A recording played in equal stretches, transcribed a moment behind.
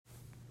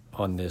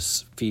on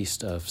this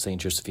feast of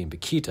St. Josephine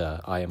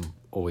Bakhita, I am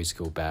always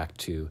go back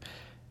to,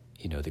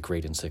 the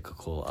great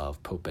encyclical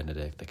of Pope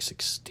Benedict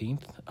XVI,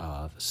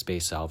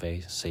 Spe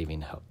Salve,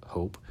 Saving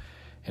Hope,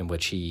 in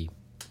which he,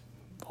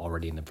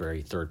 already in the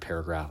very third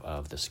paragraph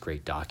of this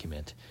great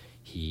document,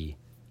 he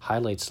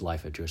highlights the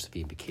life of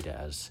Josephine Bakhita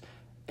as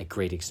a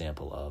great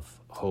example of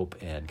hope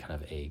and kind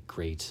of a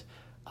great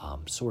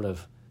sort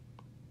of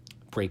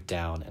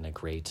breakdown and a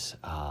great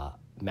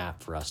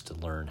map for us to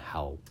learn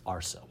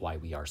why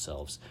we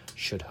ourselves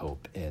should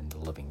hope in the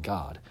living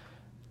God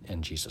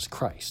and Jesus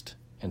Christ.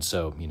 And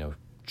so,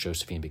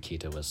 Josephine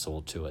Bakhita was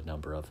sold to a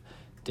number of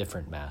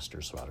different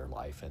masters throughout her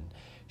life, and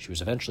she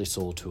was eventually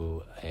sold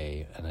to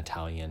an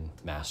Italian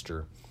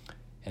master,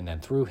 and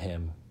then through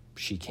him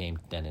she came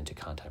then into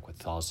contact with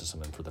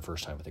Catholicism and for the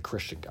first time with a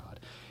Christian God.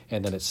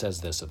 And then it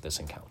says this of this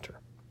encounter: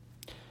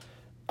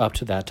 up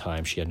to that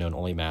time, she had known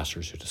only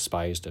masters who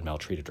despised and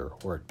maltreated her,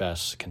 or at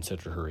best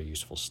considered her a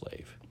useful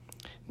slave.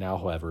 Now,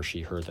 however,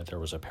 she heard that there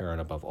was a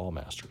parent above all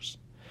masters,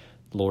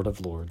 Lord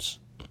of lords,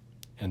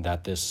 and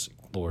that this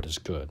Lord is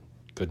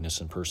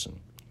goodness in person.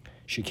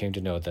 She came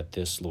to know that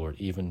this Lord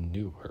even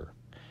knew her,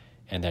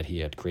 and that he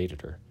had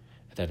created her,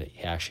 and that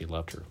he actually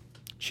loved her.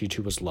 She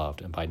too was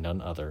loved, and by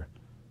none other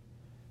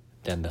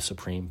than the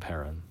supreme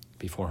parent,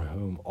 before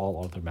whom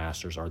all other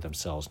masters are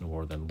themselves no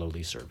more than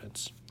lowly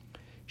servants.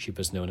 She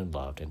was known and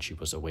loved, and she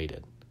was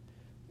awaited.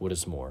 What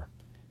is more,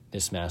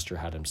 this master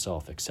had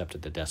himself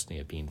accepted the destiny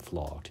of being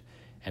flogged,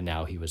 and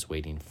now he was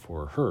waiting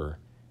for her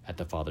at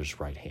the Father's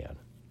right hand.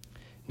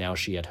 Now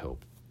she had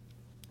hope,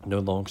 no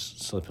longer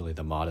simply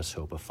the modest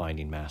hope of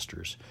finding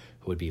masters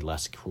who would be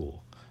less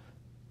cruel,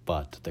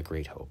 but the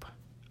great hope.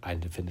 I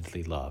am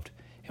infinitely loved,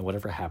 and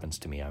whatever happens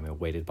to me, I am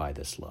awaited by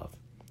this love,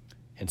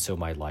 and so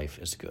my life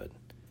is good.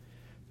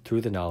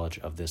 Through the knowledge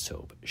of this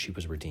hope, she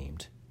was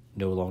redeemed,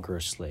 no longer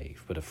a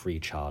slave, but a free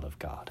child of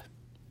God.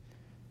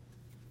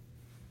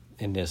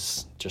 In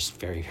this just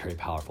very, very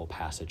powerful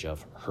passage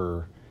of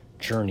her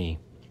journey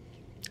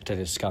to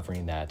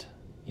discovering that,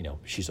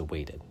 she's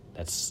awaited.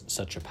 That's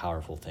such a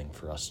powerful thing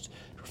for us to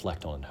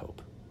reflect on and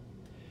hope.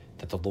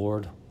 That the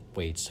Lord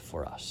waits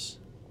for us.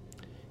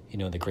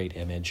 The great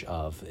image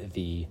of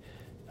the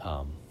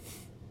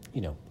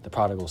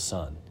prodigal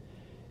son.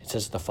 It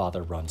says the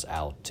father runs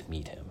out to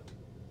meet him,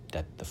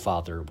 that the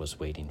father was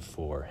waiting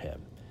for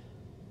him.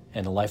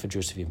 In the life of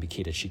Josephine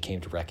Bakhita, she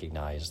came to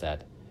recognize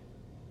that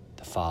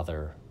the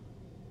Father,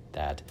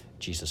 that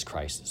Jesus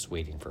Christ is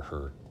waiting for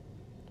her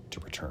to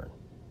return.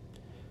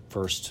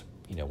 First,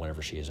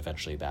 whenever she is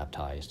eventually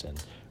baptized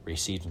and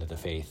received into the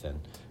faith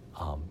and,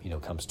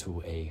 comes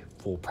to a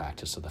full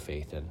practice of the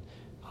faith and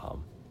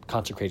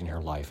consecrating her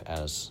life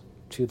as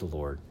to the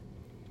Lord,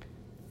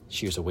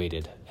 she is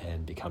awaited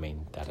and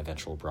becoming that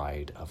eventual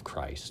bride of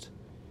Christ.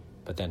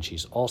 But then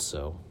she's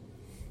also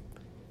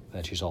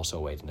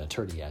awaited in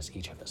eternity, as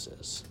each of us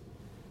is.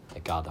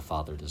 That God the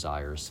Father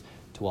desires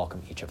to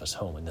welcome each of us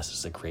home, and this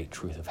is the great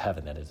truth of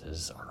heaven, that it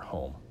is our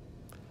home.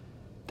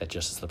 That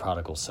just as the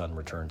prodigal son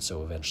returned,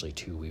 so eventually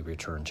too we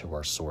return to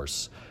our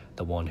source,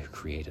 the one who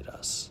created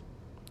us,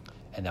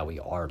 and that we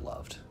are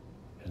loved.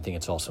 And I think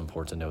it's also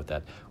important to note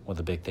that one of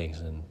the big things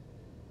in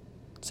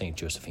St.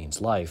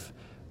 Josephine's life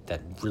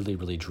that really,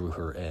 really drew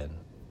her in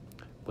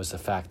was the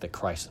fact that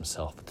Christ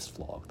himself was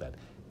flogged, that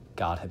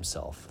God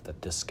himself,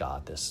 that this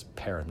God, this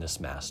parent, this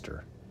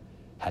master,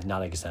 had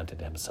not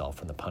exempted himself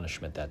from the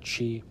punishment that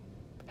she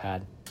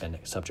had been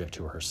subject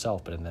to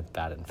herself, but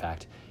in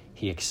fact,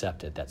 he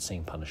accepted that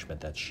same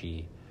punishment that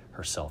she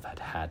herself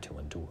had to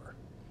endure.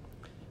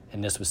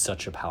 And this was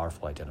such a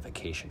powerful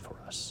identification for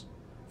us,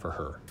 for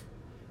her.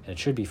 And it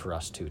should be for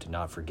us, too, to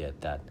not forget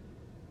that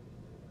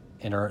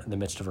in the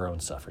midst of our own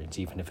sufferings,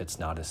 even if it's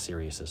not as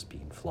serious as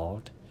being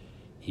flogged,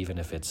 even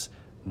if it's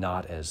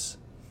not as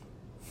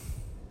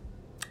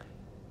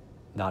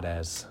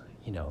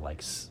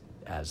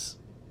as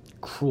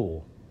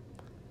cruel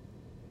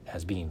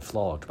as being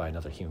flogged by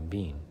another human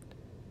being,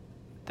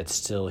 that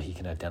still he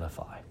can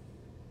identify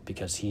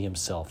because he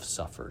himself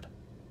suffered.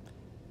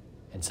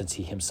 And since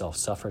he himself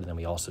suffered, then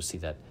we also see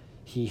that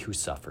he who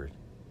suffered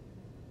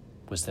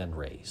was then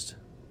raised,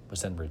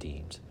 was then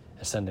redeemed,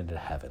 ascended into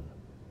heaven,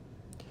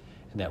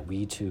 and that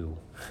we too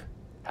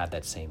have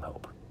that same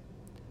hope.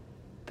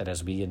 That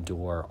as we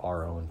endure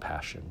our own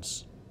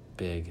passions,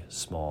 big,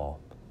 small,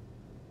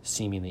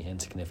 seemingly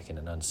insignificant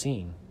and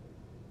unseen,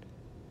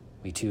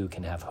 we too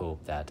can have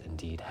hope that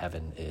indeed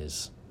heaven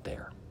is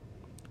there.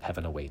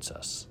 Heaven awaits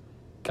us.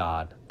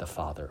 God the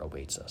Father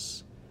awaits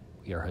us.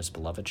 We are his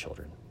beloved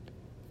children,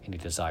 and he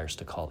desires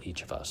to call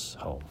each of us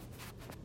home.